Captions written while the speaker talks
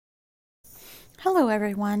Hello,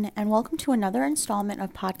 everyone, and welcome to another installment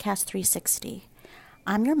of Podcast 360.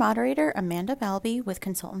 I'm your moderator, Amanda Balby, with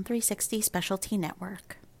Consultant 360 Specialty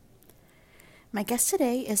Network. My guest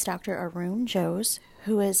today is Dr. Arun Jose,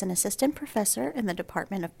 who is an assistant professor in the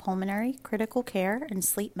Department of Pulmonary, Critical Care, and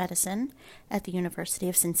Sleep Medicine at the University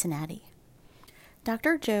of Cincinnati.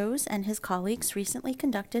 Dr. Jose and his colleagues recently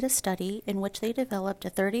conducted a study in which they developed a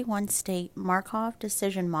 31-state Markov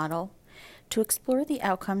decision model to explore the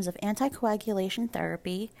outcomes of anticoagulation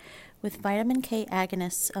therapy with vitamin K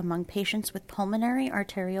agonists among patients with pulmonary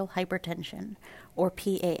arterial hypertension, or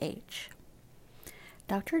PAH.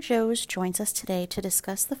 Dr. Jose joins us today to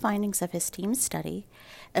discuss the findings of his team's study,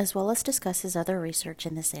 as well as discuss his other research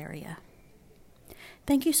in this area.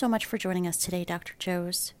 Thank you so much for joining us today, Dr.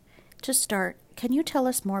 Jose. To start, can you tell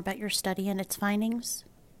us more about your study and its findings?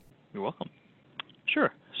 You're welcome.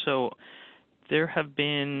 Sure. So there have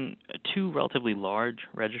been two relatively large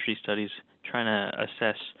registry studies trying to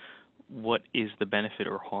assess what is the benefit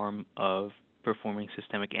or harm of performing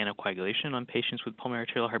systemic anticoagulation on patients with pulmonary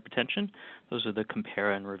arterial hypertension. Those are the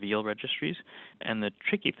COMPARA and REVEAL registries. And the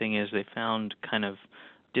tricky thing is they found kind of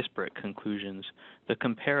disparate conclusions. The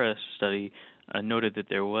COMPARA study noted that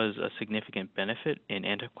there was a significant benefit in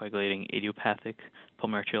anticoagulating idiopathic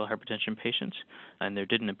pulmonary arterial hypertension patients, and there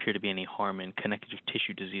didn't appear to be any harm in connective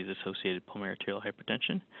tissue disease-associated pulmonary arterial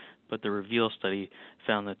hypertension. But the REVEAL study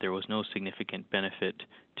found that there was no significant benefit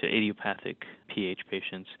to idiopathic PH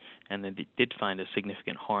patients, and that it did find a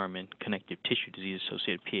significant harm in connective tissue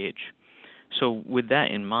disease-associated PH. So with that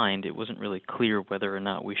in mind, it wasn't really clear whether or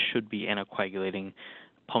not we should be anticoagulating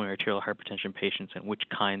pulmonary arterial hypertension patients and which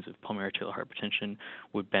kinds of pulmonary arterial hypertension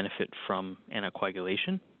would benefit from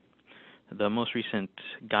anticoagulation. The most recent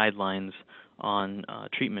guidelines on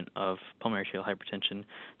treatment of pulmonary arterial hypertension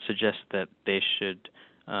suggest that they should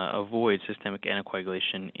avoid systemic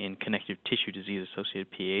anticoagulation in connective tissue disease-associated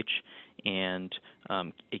PH, and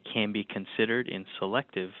it can be considered in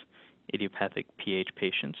selective idiopathic PH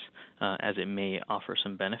patients, as it may offer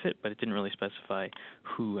some benefit, but it didn't really specify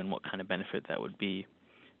who and what kind of benefit that would be.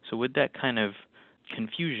 So with that kind of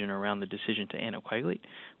confusion around the decision to anticoagulate,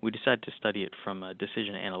 we decided to study it from a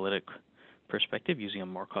decision analytic perspective using a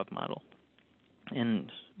Markov model.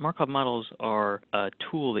 And Markov models are a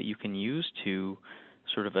tool that you can use to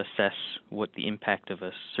sort of assess what the impact of a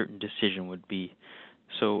certain decision would be.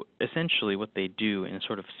 So essentially what they do in a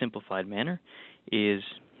sort of simplified manner is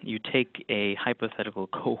you take a hypothetical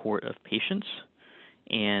cohort of patients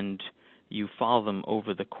and you follow them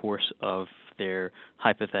over the course of their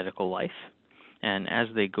hypothetical life. And as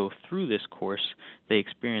they go through this course, they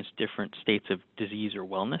experience different states of disease or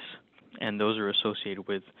wellness, and those are associated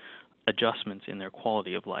with adjustments in their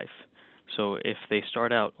quality of life. So if they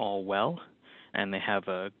start out all well and they have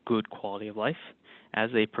a good quality of life,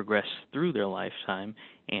 as they progress through their lifetime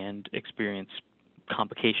and experience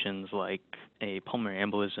complications like a pulmonary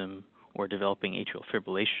embolism or developing atrial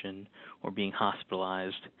fibrillation or being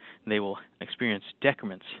hospitalized, they will experience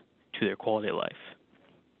decrements to their quality of life.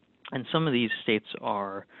 And some of these states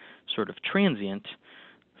are sort of transient.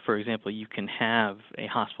 For example, you can have a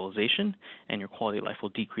hospitalization and your quality of life will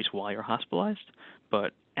decrease while you're hospitalized,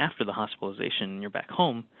 but after the hospitalization and you're back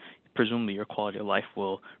home, presumably your quality of life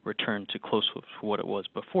will return to close to what it was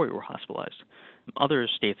before you were hospitalized. Other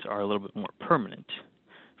states are a little bit more permanent.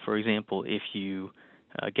 For example, if you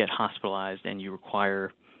get hospitalized and you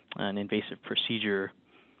require an invasive procedure,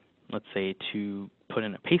 let's say to put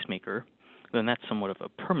in a pacemaker, then that's somewhat of a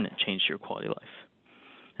permanent change to your quality of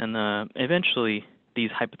life. And eventually, these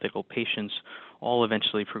hypothetical patients all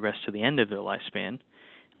eventually progress to the end of their lifespan.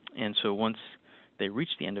 And so once they reach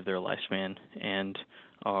the end of their lifespan and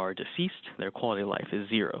are deceased, their quality of life is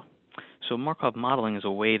zero. So Markov modeling is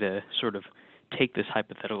a way to sort of take this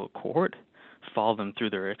hypothetical cohort, follow them through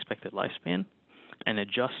their expected lifespan, and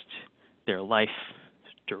adjust their life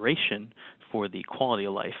duration for the quality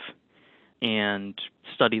of life, and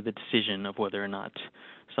study the decision of whether or not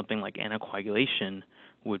something like anticoagulation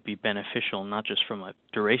would be beneficial, not just from a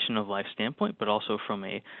duration of life standpoint, but also from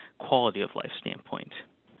a quality of life standpoint.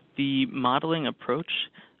 The modeling approach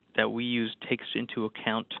that we use takes into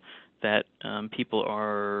account that people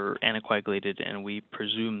are anticoagulated, and we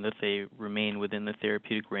presume that they remain within the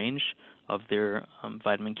therapeutic range of their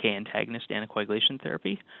vitamin K antagonist anticoagulation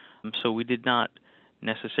therapy. So we did not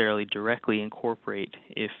necessarily directly incorporate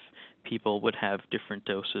if people would have different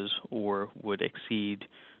doses or would exceed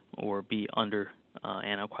or be under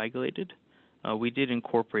anticoagulated. We did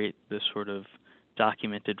incorporate the sort of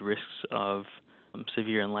documented risks of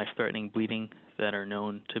severe and life-threatening bleeding that are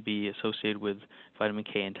known to be associated with vitamin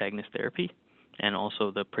K antagonist therapy, and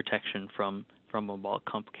also the protection from thromboembolic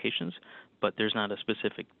complications, but there's not a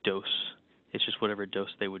specific dose. It's just whatever dose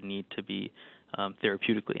they would need to be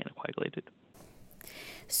therapeutically anticoagulated.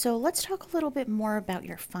 So let's talk a little bit more about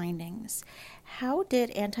your findings. How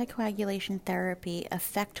did anticoagulation therapy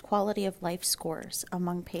affect quality of life scores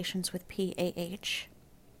among patients with PAH?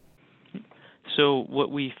 So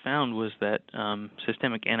what we found was that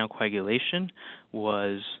systemic anticoagulation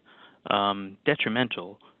was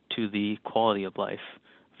detrimental to the quality of life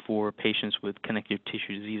for patients with connective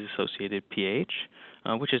tissue disease-associated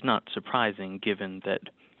PAH, which is not surprising given that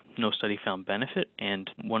no study found benefit and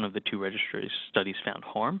one of the two registry studies found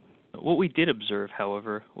harm. What we did observe,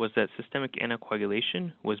 however, was that systemic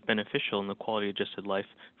anticoagulation was beneficial in the quality-adjusted life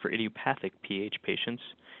for idiopathic PAH patients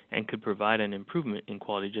and could provide an improvement in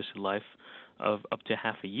quality-adjusted life of up to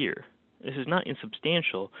half a year. This is not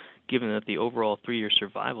insubstantial, given that the overall 3-year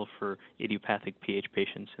survival for idiopathic PAH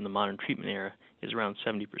patients in the modern treatment era is around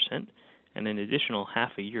 70%, and an additional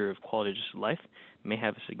half a year of quality-adjusted life may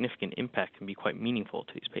have a significant impact and be quite meaningful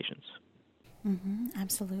to these patients.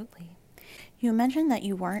 Absolutely. You mentioned that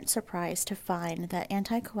you weren't surprised to find that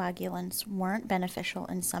anticoagulants weren't beneficial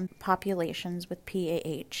in some populations with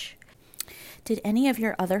PAH. Did any of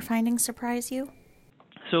your other findings surprise you?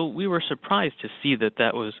 So we were surprised to see that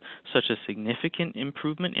that was such a significant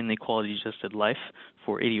improvement in the quality-adjusted life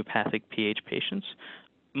for idiopathic PAH patients,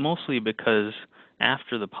 mostly because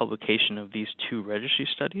after the publication of these two registry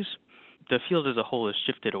studies, the field as a whole has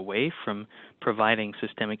shifted away from providing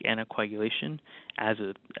systemic anticoagulation as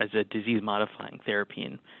a disease-modifying therapy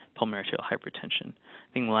in pulmonary arterial hypertension.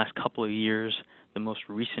 I think in the last couple of years, the most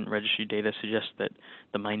recent registry data suggests that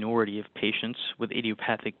the minority of patients with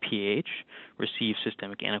idiopathic PAH receive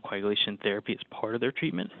systemic anticoagulation therapy as part of their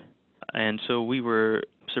treatment. And so we were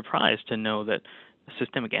surprised to know that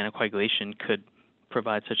systemic anticoagulation could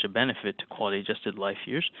provide such a benefit to quality-adjusted life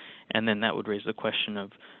years, and then that would raise the question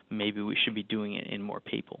of maybe we should be doing it in more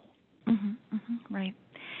people. Right.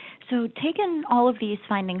 So taking all of these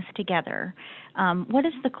findings together, what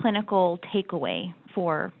is the clinical takeaway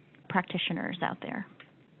for practitioners out there?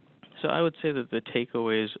 So I would say that the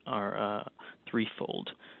takeaways are threefold.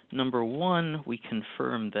 Number one, we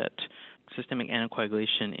confirm that systemic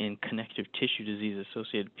anticoagulation in connective tissue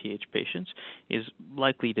disease-associated PH patients is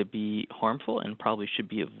likely to be harmful and probably should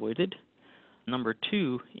be avoided. Number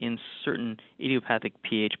two, in certain idiopathic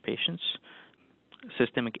PH patients,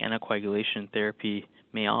 systemic anticoagulation therapy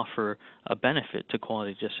may offer a benefit to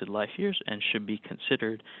quality-adjusted life years and should be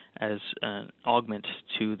considered as an augment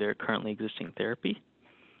to their currently existing therapy.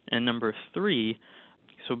 And number three,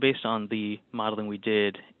 so based on the modeling we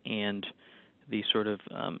did and the sort of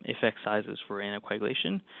effect sizes for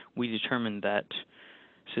anticoagulation, we determined that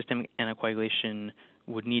systemic anticoagulation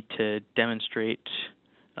would need to demonstrate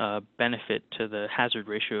benefit to the hazard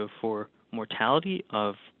ratio for mortality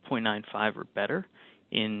of 0.95 or better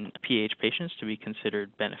in PAH patients to be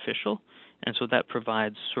considered beneficial. And so that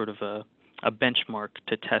provides sort of a benchmark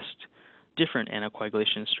to test different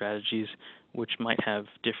anticoagulation strategies which might have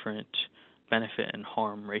different benefit and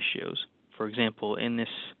harm ratios. For example, in this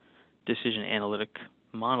decision analytic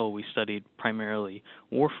model, we studied primarily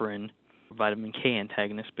warfarin, vitamin K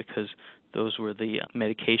antagonists, because those were the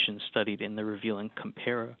medications studied in the REVEAL and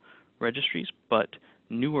COMPARA registries, but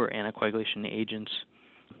newer anticoagulation agents,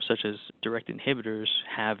 such as direct inhibitors,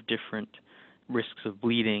 have different risks of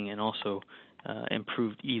bleeding and also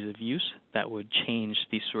improved ease of use that would change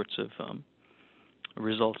these sorts of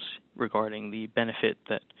results regarding the benefit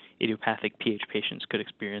that idiopathic PH patients could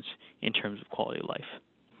experience in terms of quality of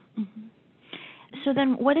life. So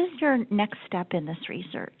then what is your next step in this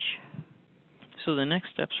research? So the next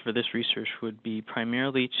steps for this research would be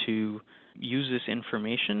primarily to use this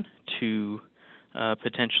information to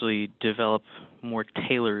potentially develop more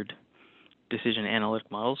tailored decision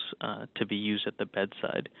analytic models to be used at the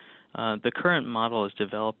bedside. The current model is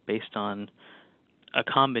developed based on a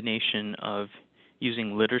combination of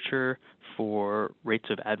using literature for rates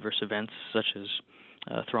of adverse events such as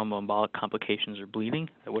thromboembolic complications or bleeding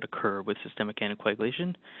that would occur with systemic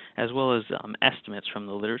anticoagulation, as well as estimates from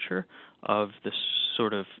the literature of the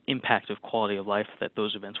sort of impact of quality of life that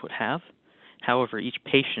those events would have. However, each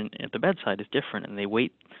patient at the bedside is different, and they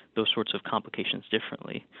weight those sorts of complications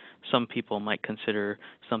differently. Some people might consider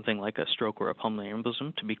something like a stroke or a pulmonary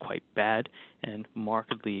embolism to be quite bad and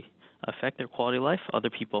markedly affect their quality of life. Other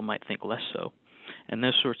people might think less so. And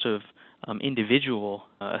those sorts of individual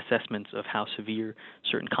assessments of how severe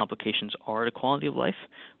certain complications are to quality of life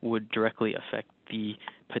would directly affect the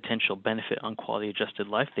potential benefit on quality-adjusted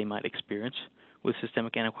life they might experience with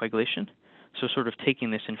systemic anticoagulation. So sort of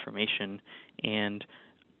taking this information and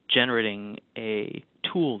generating a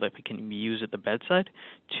tool that can be used at the bedside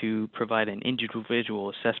to provide an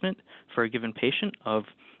individual assessment for a given patient of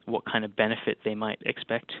what kind of benefit they might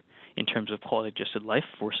expect in terms of quality-adjusted life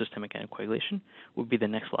for systemic anticoagulation would be the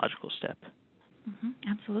next logical step.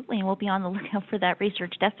 Absolutely, and we'll be on the lookout for that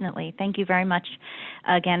research, definitely. Thank you very much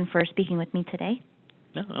again for speaking with me today.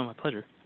 No, my pleasure.